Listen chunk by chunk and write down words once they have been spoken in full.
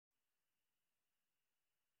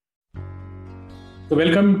So,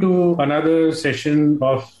 welcome to another session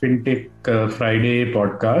of FinTech Friday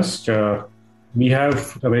podcast. We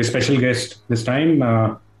have a very special guest this time,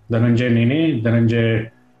 Dhananjay Nene. Dhananjay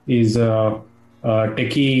is a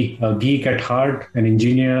techie, a geek at heart, an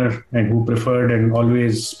engineer, and who preferred and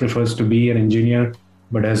always prefers to be an engineer,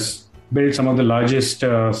 but has built some of the largest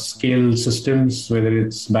scale systems, whether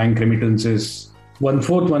it's bank remittances, one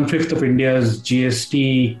fifth of India's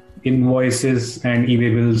GST invoices and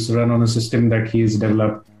e-way bills run on a system that he's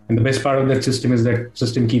developed. And the best part of that system is that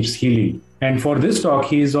system keeps healing. And for this talk,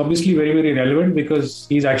 he is obviously very, very relevant because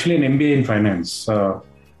he's actually an MBA in finance,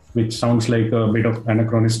 which sounds like a bit of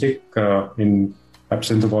anachronistic in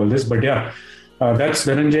absence of all this. But that's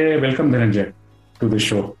Dhananjay. Welcome, Dhananjay, to the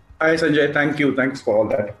show. Hi, Sanjay. Thank you. Thanks for all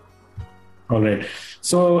that. All right.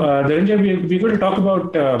 So, Dhananjay, we're going to talk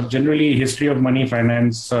about generally history of money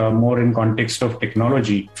finance more in context of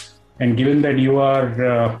technology. And given that you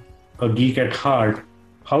are a geek at heart,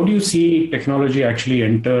 how do you see technology actually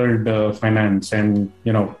entered finance? And,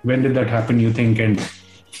 when did that happen, you think? And,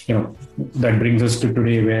 that brings us to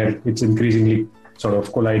today where it's increasingly sort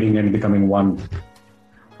of colliding and becoming one.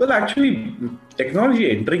 Well, actually, technology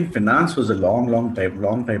entering finance was a long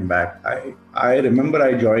time back. I remember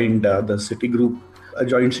I joined the Citigroup. I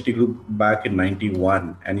joined Citigroup back in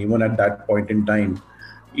 91. And even at that point in time,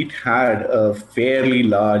 it had a fairly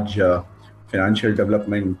large financial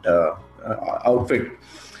development outfit.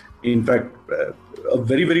 In fact, a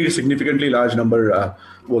very, very significantly large number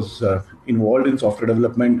was involved in software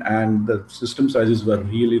development, and the system sizes were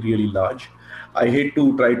really, really large. I hate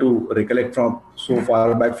to try to recollect from so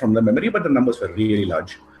far back from the memory, but the numbers were really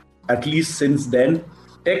large. At least since then,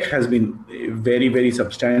 tech has been very, very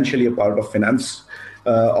substantially a part of finance.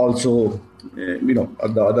 Also, the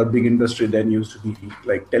other big industry then used to be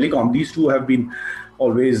like telecom. These two have been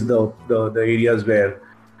always the areas where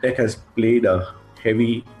tech has played a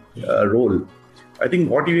heavy role. I think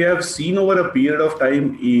what we have seen over a period of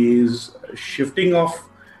time is shifting of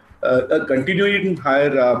a continuing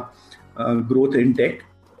higher growth in tech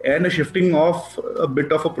and a shifting of a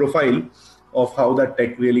bit of a profile of how that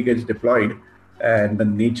tech really gets deployed and the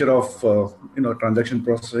nature of transaction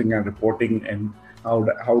processing and reporting and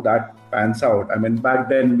how that pans out. I mean, back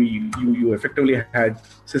then you effectively had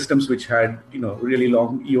systems which had really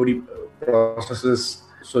long EOD processes,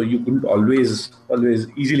 so you couldn't always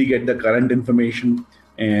easily get the current information,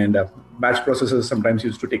 and batch processes sometimes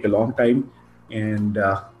used to take a long time, and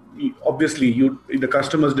obviously the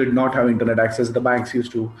customers did not have internet access. The banks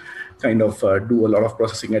used to kind of do a lot of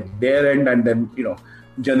processing at their end and then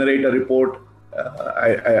generate a report.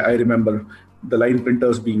 I remember the line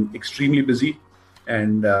printers being extremely busy,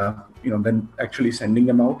 and then actually sending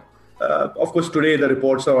them out. Of course, today the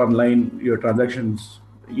reports are online. Your transactions,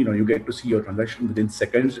 you get to see your transaction within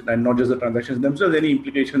seconds, and not just the transactions themselves, any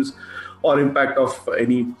implications or impact of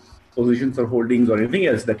any positions or holdings or anything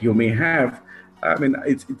else that you may have. I mean,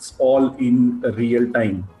 it's all in real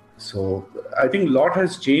time. So I think a lot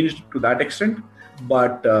has changed to that extent,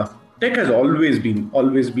 but tech has always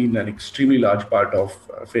been an extremely large part of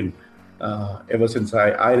Fin ever since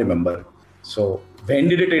I remember. So when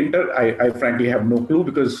did it enter? I frankly have no clue,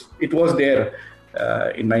 because it was there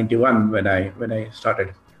in 91 when I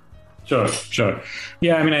started. Sure.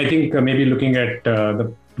 Yeah, I mean, I think maybe looking at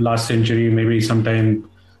the last century, maybe sometime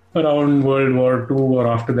around World War II or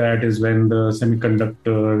after that is when the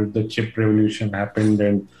semiconductor, the chip revolution happened,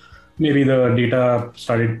 and maybe the data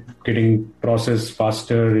started getting processed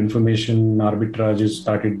faster, information arbitrages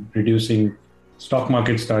started reducing, stock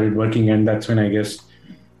market started working, and that's when I guess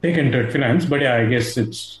tech entered finance. But I guess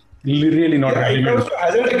it's really not. Yeah, I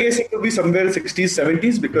hazard a guess it could be somewhere 60s,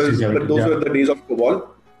 70s, because those were the days of COBOL,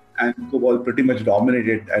 and COBOL pretty much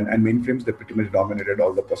dominated, and mainframes, they pretty much dominated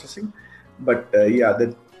all the processing. But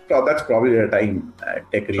that's probably the time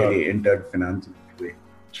tech really entered finance in a way.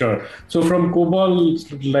 Sure. So from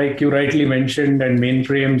COBOL, like you rightly mentioned, and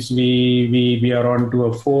mainframes, we are on to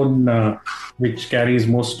a phone which carries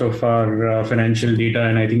most of our financial data.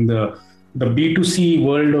 And I think the B2C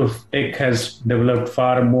world of tech has developed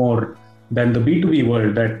far more than the B2B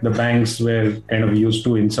world that the banks were kind of used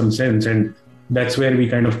to in some sense. And that's where we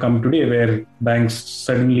kind of come today, where banks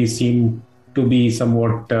suddenly seem to be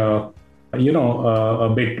somewhat, a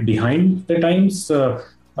bit behind the times.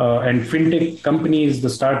 And fintech companies, the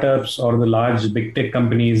startups or the large big tech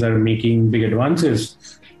companies are making big advances.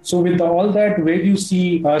 So with all that, where do you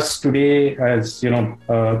see us today? As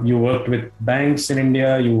you worked with banks in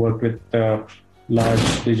India, you worked with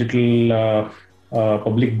large digital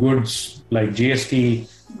public goods like GST.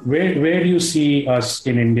 Where do you see us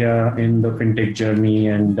in India in the fintech journey,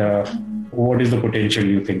 and what is the potential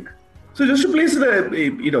you think? So just to place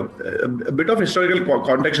a bit of historical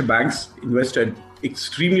context, banks invested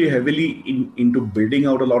extremely heavily into building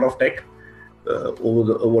out a lot of tech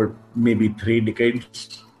over maybe 3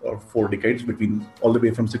 decades or 4 decades, between all the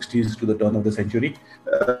way from 60s to the turn of the century,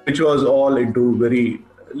 which was all into very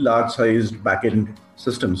large-sized backend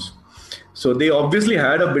systems. So they obviously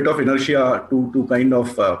had a bit of inertia to kind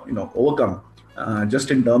of overcome,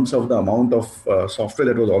 just in terms of the amount of software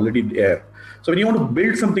that was already there. So when you want to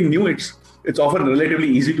build something new, it's often relatively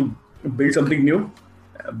easy to build something new.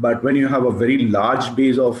 But when you have a very large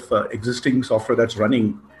base of existing software that's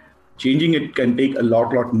running, changing it can take a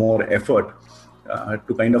lot more effort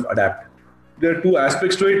to kind of adapt. There are two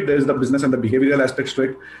aspects to it. There's the business and the behavioral aspects to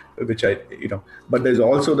it, which but there's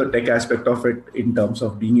also the tech aspect of it in terms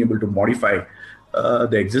of being able to modify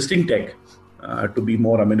the existing tech to be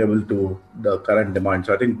more amenable to the current demand.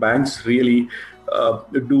 So I think banks really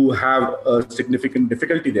do have a significant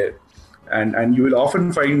difficulty there. And you will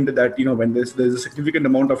often find that, when there's a significant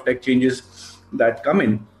amount of tech changes that come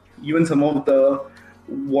in, even some of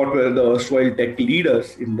what were the erstwhile tech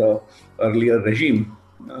leaders in the earlier regime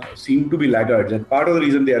seem to be laggards. And part of the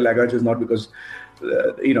reason they are laggards is not because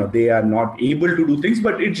they are not able to do things,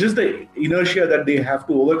 but it's just the inertia that they have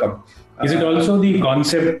to overcome. Is it also the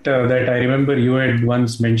concept that I remember you had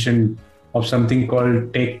once mentioned of something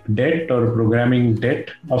called tech debt or programming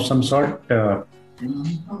debt of some sort?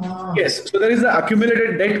 Yes. So there is the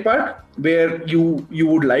accumulated debt part where you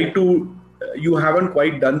would like to, you haven't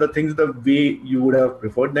quite done the things the way you would have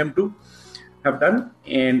preferred them to have done.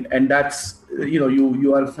 And that's,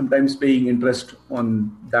 you are sometimes paying interest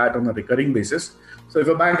on that on a recurring basis. So if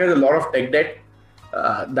a bank has a lot of tech debt,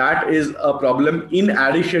 that is a problem in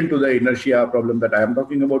addition to the inertia problem that I am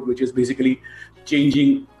talking about, which is basically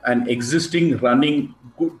changing an existing running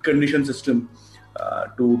good condition system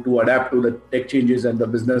to adapt to the tech changes and the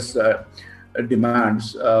business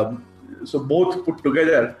demands. So both put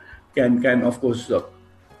together can of course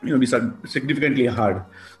be significantly hard.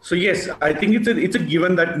 So yes, I think it's a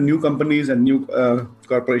given that new companies and new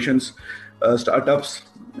corporations, startups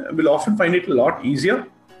will often find it a lot easier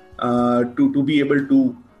to be able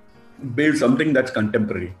to build something that's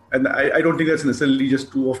contemporary. And I don't think that's necessarily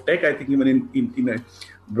just true of tech. I think even in a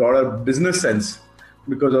broader business sense,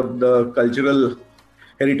 because of the cultural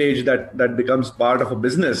heritage that becomes part of a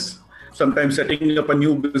business. Sometimes setting up a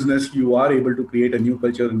new business, you are able to create a new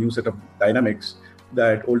culture, a new set of dynamics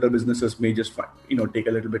that older businesses may just take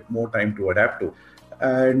a little bit more time to adapt to.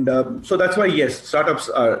 And so that's why, yes, startups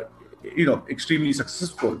are extremely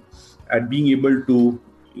successful at being able to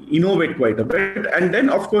innovate quite a bit. And then,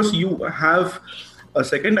 of course, you have a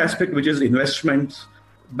second aspect, which is investments.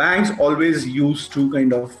 Banks always used to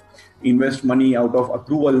kind of invest money out of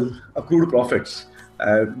accrued profits.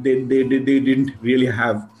 They didn't really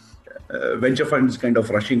have venture funds kind of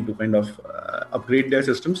rushing to kind of upgrade their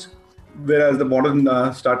systems. Whereas the modern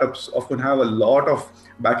startups often have a lot of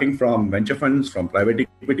backing from venture funds, from private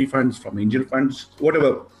equity funds, from angel funds,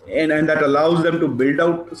 whatever. And that allows them to build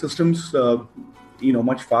out systems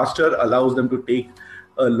much faster, allows them to take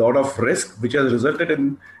a lot of risk, which has resulted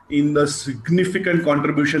in the significant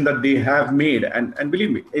contribution that they have made. And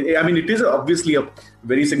believe me, I mean, it is obviously a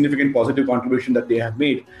very significant positive contribution that they have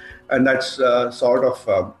made. And that's sort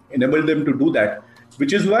of enabled them to do that,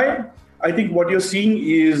 which is why I think what you're seeing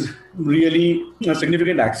is really a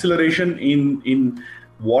significant acceleration in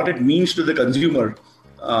what it means to the consumer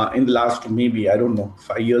in the last maybe,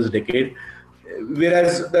 5 years, decade.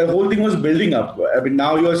 Whereas the whole thing was building up. I mean,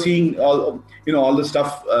 now you're seeing all the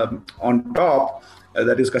stuff on top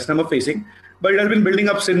that is customer facing, but it has been building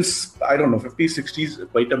up since, 50s, 60s,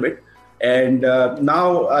 quite a bit. And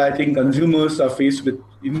now I think consumers are faced with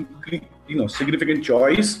significant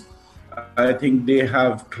choice. I think they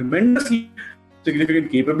have tremendously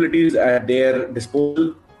significant capabilities at their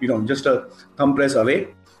disposal, just a thumb press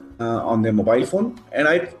away on their mobile phone. And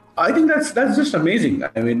I think that's just amazing.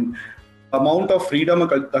 I mean, amount of freedom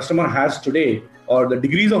a customer has today, or the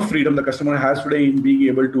degrees of freedom the customer has today in being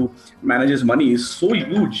able to manage his money is so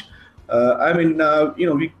huge.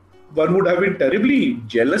 One would have been terribly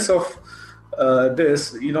jealous of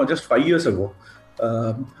this, just 5 years ago.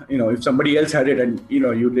 If somebody else had it and,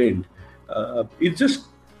 you didn't. It's just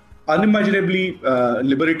unimaginably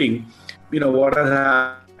liberating, what has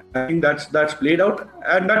happened. I think that's played out,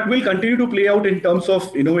 and that will continue to play out in terms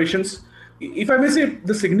of innovations. If I may say,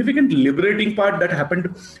 the significant liberating part that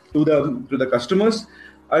happened to the customers,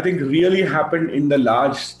 I think really happened in the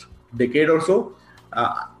last decade or so.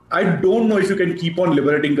 I don't know if you can keep on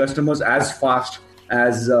liberating customers as fast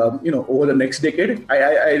as over the next decade.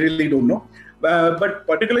 I really don't know. But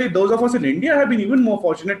particularly those of us in India have been even more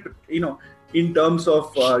fortunate, in terms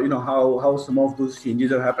of how some of those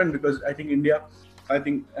changes have happened, because I think India,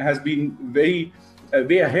 has been very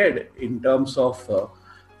way ahead in terms of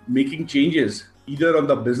making changes, either on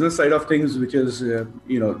the business side of things, which is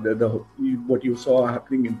what you saw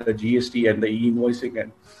happening in the GST and the e-invoicing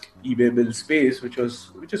and eBay bill space, which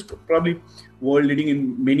is probably world leading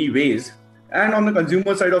in many ways. And on the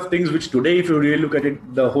consumer side of things, which today, if you really look at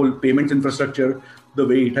it, the whole payments infrastructure, the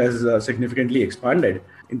way it has significantly expanded,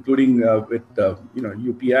 including with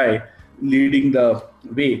UPI leading the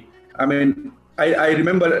way. I mean, I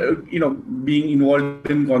remember being involved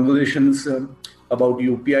in conversations about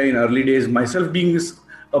UPI in early days, myself being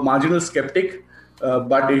a marginal skeptic,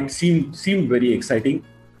 but it seemed very exciting.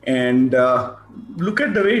 And look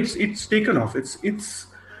at the way it's taken off. It's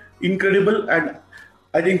incredible. And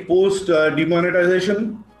I think post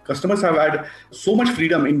demonetization, customers have had so much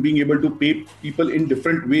freedom in being able to pay people in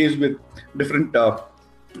different ways with different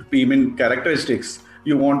payment characteristics.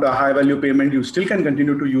 You want a high value payment, you still can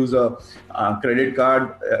continue to use a credit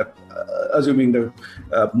card, assuming the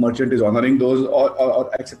merchant is honoring those or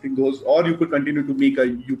accepting those, or you could continue to make a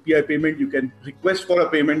UPI payment. You can request for a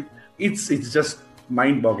payment. It's just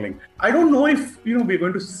mind-boggling. I don't know if we're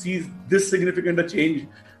going to see this significant a change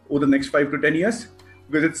over the next 5 to 10 years,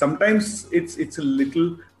 because sometimes it's a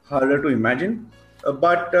little harder to imagine.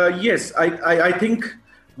 But yes, I think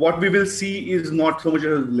what we will see is not so much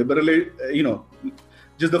a liberal,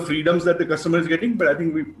 just the freedoms that the customer is getting, but I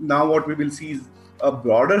think now what we will see is a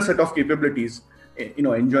broader set of capabilities,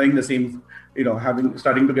 enjoying the same,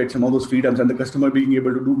 starting to get some of those freedoms, and the customer being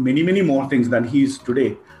able to do many, many more things than he is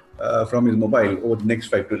today from his mobile over the next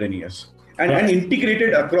 5 to 10 years. And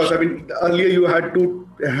integrated across. I mean, earlier you had to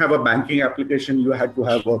have a banking application, you had to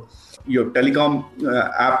have your telecom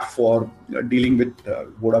app for dealing with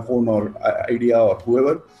Vodafone or Idea or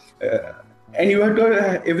whoever. And you had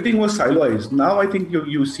to, everything was siloized. Now I think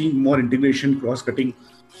you see more integration, cross-cutting.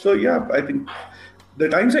 So yeah, I think the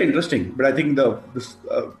times are interesting, but I think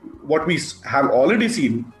what we have already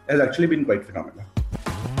seen has actually been quite phenomenal.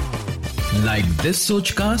 Like this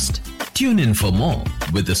Sochcast? Tune in for more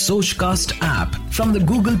with the Sochcast app from the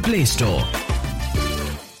Google Play Store.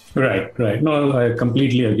 Right. No, I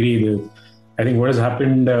completely agree. I think what has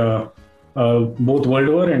happened both world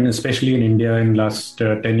over and especially in India in the last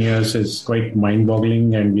 10 years is quite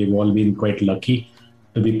mind-boggling, and we've all been quite lucky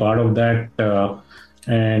to be part of that.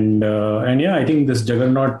 And yeah, I think this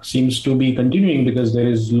juggernaut seems to be continuing because there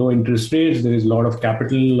is low interest rates, there is a lot of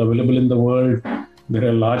capital available in the world. There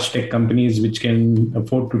are large tech companies which can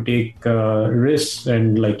afford to take risks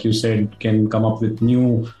and, like you said, can come up with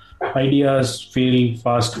new ideas, fail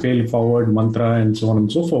fast, fail forward, mantra, and so on and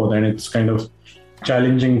so forth. And it's kind of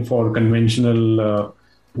challenging for conventional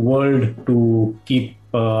world to keep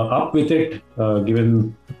up with it,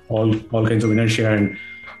 given all kinds of inertia and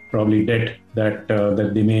probably debt that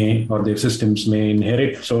they may or their systems may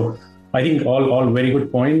inherit. So I think all very good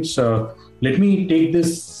points. Let me take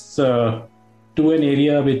this to an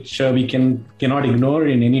area which we cannot ignore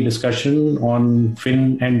in any discussion on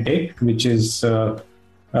fin and tech, which is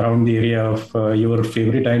around the area of your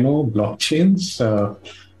favorite, I know, blockchains.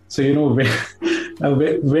 So,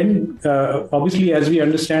 when obviously, as we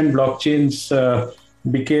understand, blockchains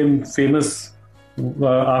became famous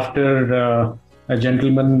after a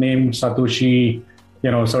gentleman named Satoshi,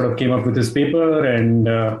 sort of came up with his paper. And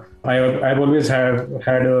I've always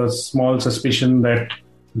had a small suspicion that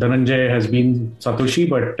Dhananjay has been Satoshi,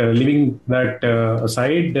 but leaving that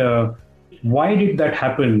aside, why did that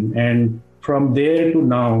happen? And from there to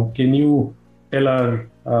now, can you tell our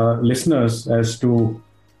listeners as to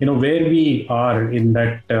where we are in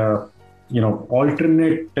that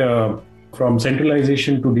alternate from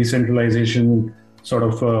centralization to decentralization sort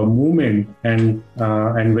of movement, and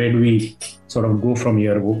where do we sort of go from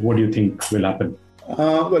here? What do you think will happen?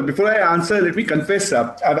 Well, before I answer, let me confess,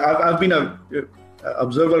 I've been a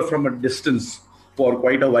observer from a distance for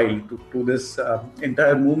quite a while to this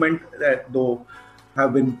entire movement, that though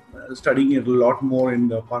have been studying it a lot more in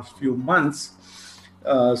the past few months.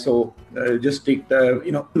 So just take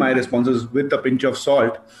my responses with a pinch of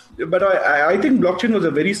salt. But I think blockchain was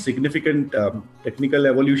a very significant technical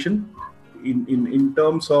evolution in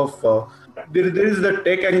terms of there is the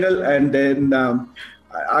tech angle, and then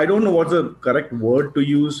I don't know what's the correct word to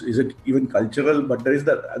use. Is it even cultural? But there is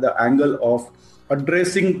the angle of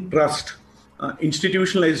addressing trust,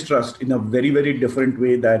 institutionalized trust in a very, very different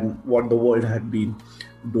way than what the world had been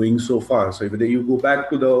doing so far. So if you go back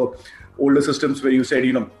to the older systems where you said,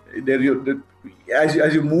 as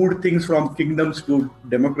you moved things from kingdoms to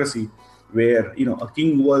democracy, where a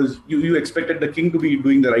king was you expected the king to be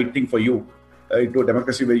doing the right thing for you, into a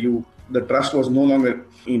democracy where the trust was no longer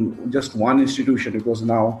in just one institution. It was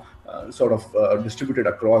now distributed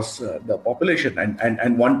across the population,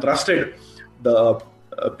 and one trusted the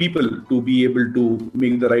people to be able to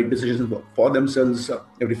make the right decisions for themselves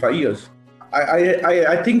every 5 years.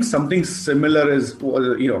 I think something similar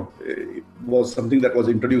was something that was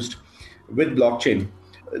introduced with blockchain,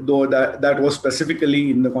 though that was specifically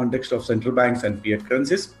in the context of central banks and fiat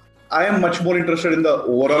currencies. I am much more interested in the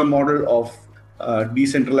overall model of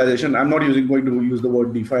decentralization. I'm not going to use the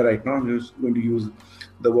word DeFi right now. I'm just going to use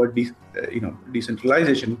the word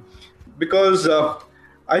decentralization, because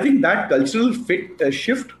I think that cultural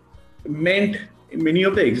shift meant many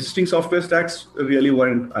of the existing software stacks really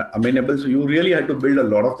weren't amenable. So you really had to build a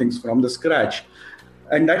lot of things from the scratch,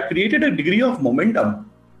 and that created a degree of momentum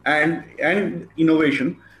and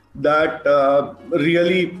innovation that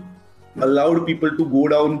really allowed people to go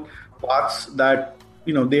down paths that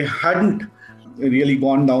they hadn't really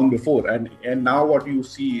gone down before. And now what you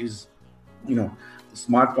see is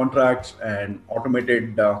smart contracts and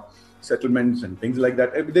automated settlements and things like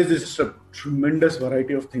that. There's just a tremendous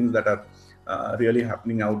variety of things that are really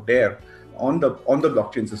happening out there on the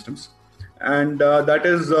blockchain systems, and that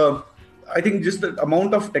is I think just the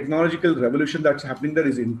amount of technological revolution that's happening there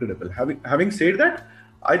is incredible. Having said that,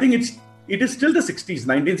 I think it is still the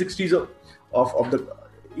 1960s of the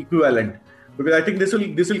equivalent, because I think this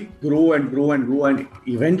will grow and grow and grow, and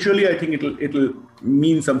eventually I think it'll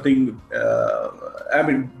mean something.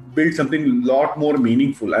 Build something a lot more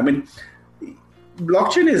meaningful.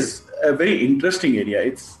 Blockchain is a very interesting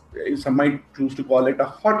area. Some might choose to call it a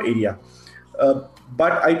hot area.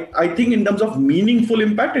 But I think in terms of meaningful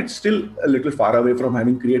impact, it's still a little far away from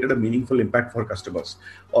having created a meaningful impact for customers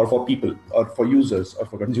or for people or for users or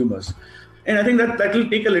for consumers. And I think that will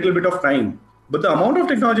take a little bit of time. But the amount of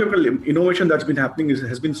technological innovation that's been happening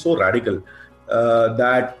has been so radical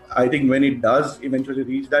that I think when it does eventually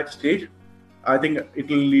reach that stage, I think it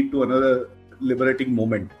will lead to another liberating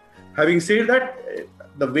moment. Having said that,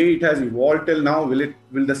 the way it has evolved till now,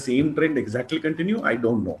 will the same trend exactly continue? I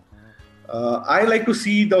don't know. I like to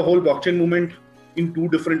see the whole blockchain movement in two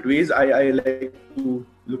different ways. I like to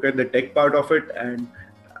look at the tech part of it and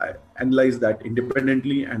analyze that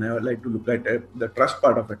independently, and I would like to look at the trust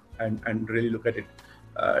part of it and really look at it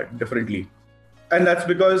differently. And that's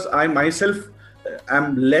because I myself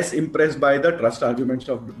am less impressed by the trust arguments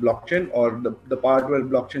of blockchain, or the part where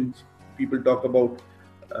blockchain people talk about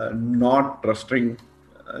not trusting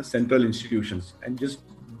central institutions and just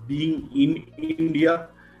being in India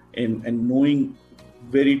and knowing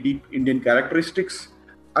very deep Indian characteristics.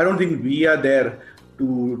 I don't think we are there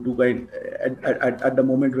to at the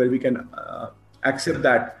moment where we can accept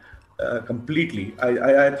that completely.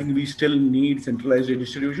 I think we still need centralized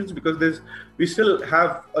institutions, because we still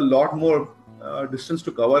have a lot more distance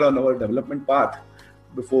to cover on our development path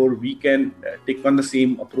before we can take on the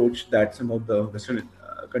same approach that some of the Western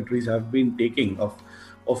countries have been taking of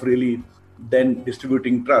really then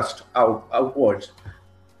distributing trust outwards.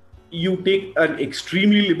 You take an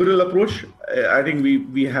extremely liberal approach. I think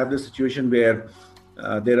we have the situation where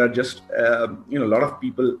there are just a lot of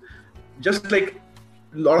people, just like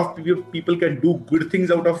a lot of people can do good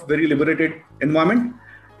things out of very liberated environment.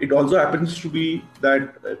 It also happens to be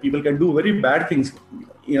that people can do very bad things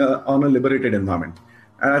on a liberated environment.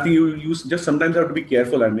 And I think you just sometimes have to be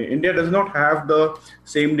careful. And India does not have the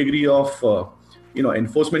same degree of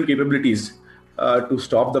enforcement capabilities to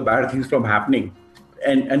stop the bad things from happening.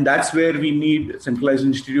 And that's where we need centralized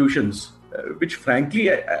institutions, which frankly,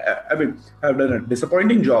 have done a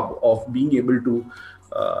disappointing job of being able to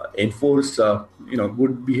enforce,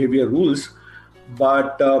 good behavior rules.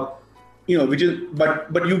 But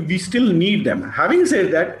we still need them. Having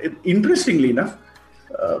said that, interestingly enough,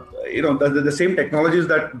 the same technologies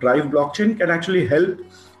that drive blockchain can actually help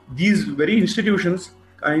these very institutions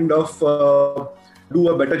kind of do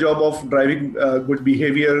a better job of driving good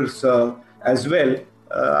behaviors as well.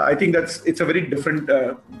 I think it's a very different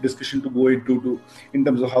discussion to go into in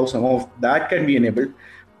terms of how some of that can be enabled.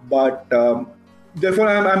 But therefore,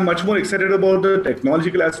 I'm much more excited about the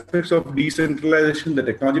technological aspects of decentralization, the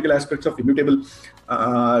technological aspects of immutable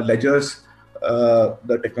ledgers,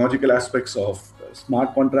 the technological aspects of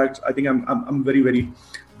smart contracts. I think I'm very, very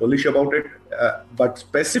bullish about it. But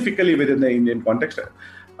specifically within the Indian context,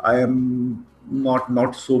 I am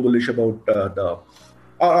not so bullish about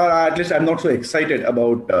or at least I'm not so excited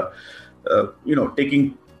about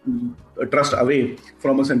taking trust away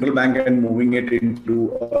from a central bank and moving it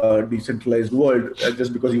into a decentralized world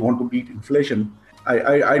just because you want to beat inflation.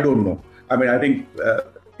 I don't know. I think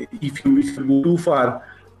if you go too far,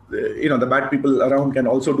 the bad people around can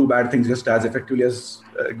also do bad things just as effectively as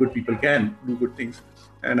good people can do good things.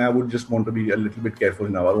 And I would just want to be a little bit careful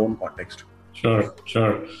in our own context. Sure.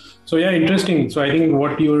 So yeah, interesting. So I think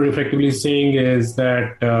what you're effectively saying is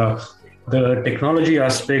that the technology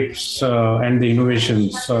aspects and the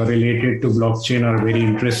innovations related to blockchain are very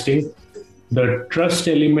interesting. The trust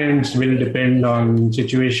elements will depend on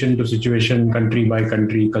situation to situation, country by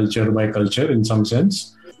country, culture by culture in some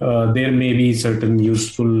sense. There may be certain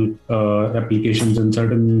useful applications in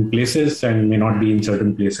certain places and may not be in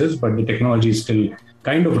certain places, but the technology is still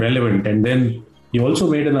kind of relevant. And then you also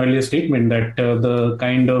made an earlier statement that the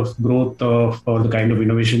kind of growth or the kind of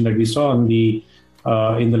innovation that we saw in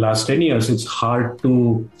the last 10 years, it's hard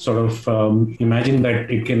to sort of imagine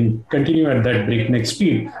that it can continue at that breakneck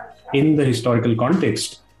speed in the historical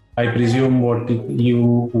context. I presume what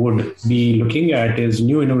you would be looking at is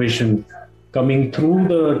new innovation coming through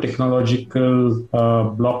the technological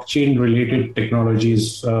blockchain-related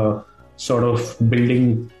technologies, sort of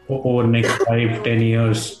building over next 5-10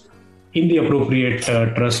 years in the appropriate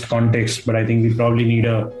trust context. But I think we probably need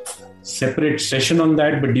a separate session on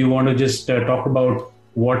that. But do you want to just talk about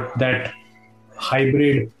what that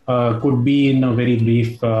hybrid could be in a very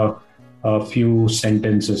brief few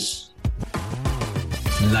sentences?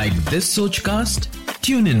 Like this Sochcast?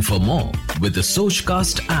 Tune in for more with the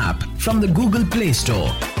Sochcast app from the Google Play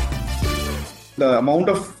Store. The amount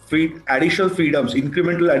of additional freedoms,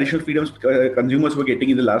 incremental additional freedoms consumers were getting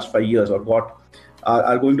in the last 5 years or got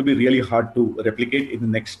are going to be really hard to replicate in the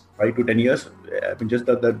next 5 to 10 years. I mean, just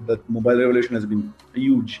the mobile revolution has been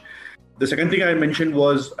huge. The second thing I mentioned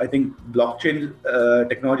was, I think blockchain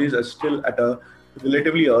technologies are still at a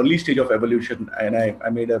relatively early stage of evolution, and I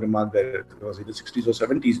made a remark that it was in the 60s or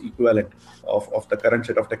 70s equivalent of the current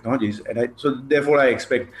set of technologies, and so therefore I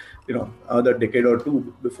expect another decade or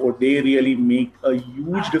two before they really make a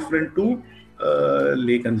huge difference to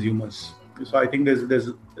lay consumers. So I think there's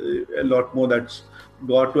a lot more that's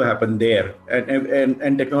got to happen there,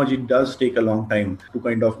 and technology does take a long time to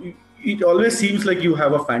kind of. It always seems like you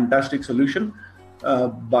have a fantastic solution,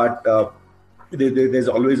 but there's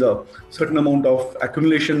always a certain amount of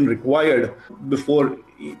accumulation required before,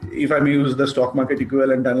 if I may use the stock market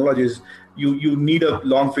equivalent analogies, you need a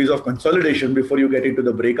long phase of consolidation before you get into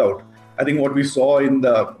the breakout. I think what we saw in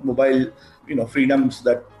the mobile, freedoms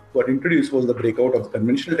that got introduced was the breakout of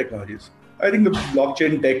conventional technologies. I think the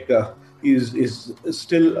blockchain tech is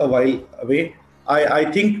still a while away. I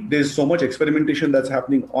think there's so much experimentation that's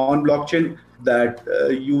happening on blockchain that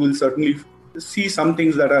you will certainly see some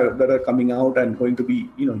things that are coming out and going to be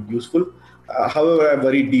useful. However, I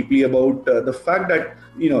worry deeply about the fact that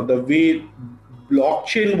the way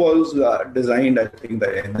blockchain was designed. I think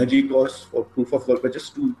the energy costs for proof of work were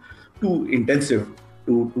just too intensive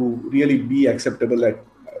to really be acceptable at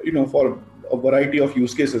for a variety of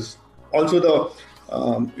use cases. Also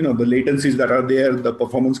the latencies that are there, the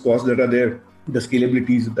performance costs that are there, the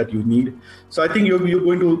scalabilities that you need. So I think you're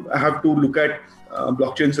going to have to look at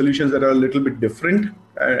blockchain solutions that are a little bit different,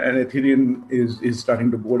 and Ethereum is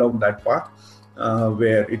starting to go down that path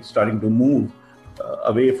where it's starting to move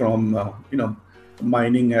away from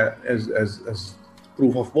mining as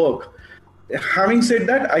proof of work. Having said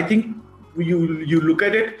that, I think you look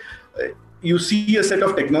at it, you see a set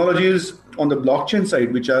of technologies on the blockchain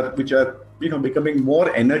side which are becoming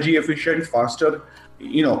more energy efficient, faster,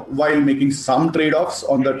 while making some trade-offs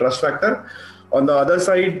on the trust factor. On the other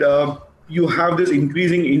side, you have this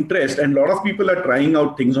increasing interest, and a lot of people are trying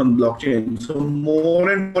out things on blockchain. So more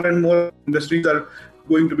and more industries are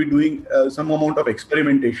going to be doing some amount of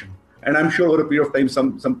experimentation. And I'm sure over a period of time,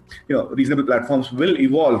 some reasonable platforms will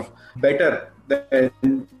evolve better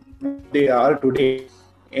than they are today.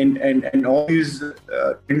 And all these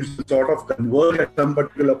things sort of converge at some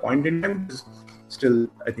particular point in time. Still,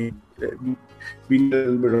 I think we need a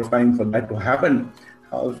little bit of time for that to happen,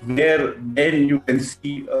 where then you can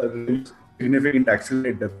see a really significant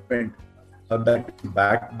accelerated development that is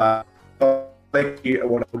backed by like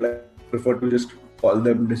what I would prefer to just call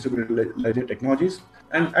them distributed ledger technologies,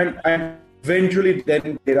 and eventually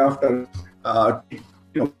then thereafter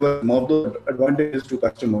more those advantages to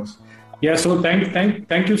customers. Yeah, so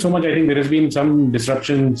thank you so much. I think there has been some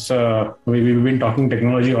disruptions. We've been talking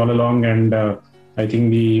technology all along, and I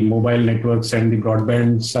think the mobile networks and the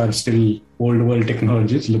broadbands are still old world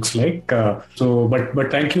technologies, looks like.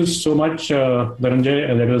 But thank you so much,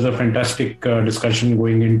 Dhananjay. That was a fantastic discussion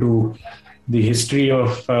going into the history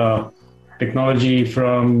of technology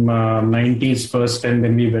from 90s first, and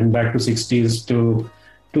then we went back to 60s to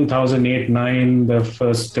 2008-9, the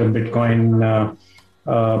first Bitcoin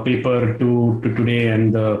paper to today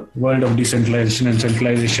and the world of decentralization and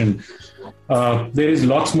centralization. There is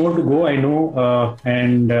lots more to go, I know,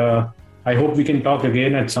 and I hope we can talk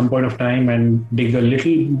again at some point of time and dig a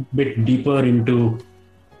little bit deeper into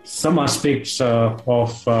some aspects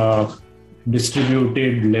of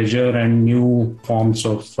distributed ledger and new forms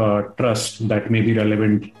of trust that may be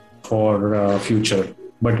relevant for future.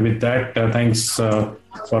 But with that, thanks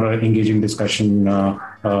for an engaging discussion,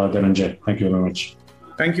 Dhananjay. Thank you very much.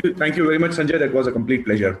 Thank you very much, Sanjay. That was a complete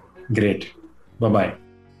pleasure. Great. Bye-bye.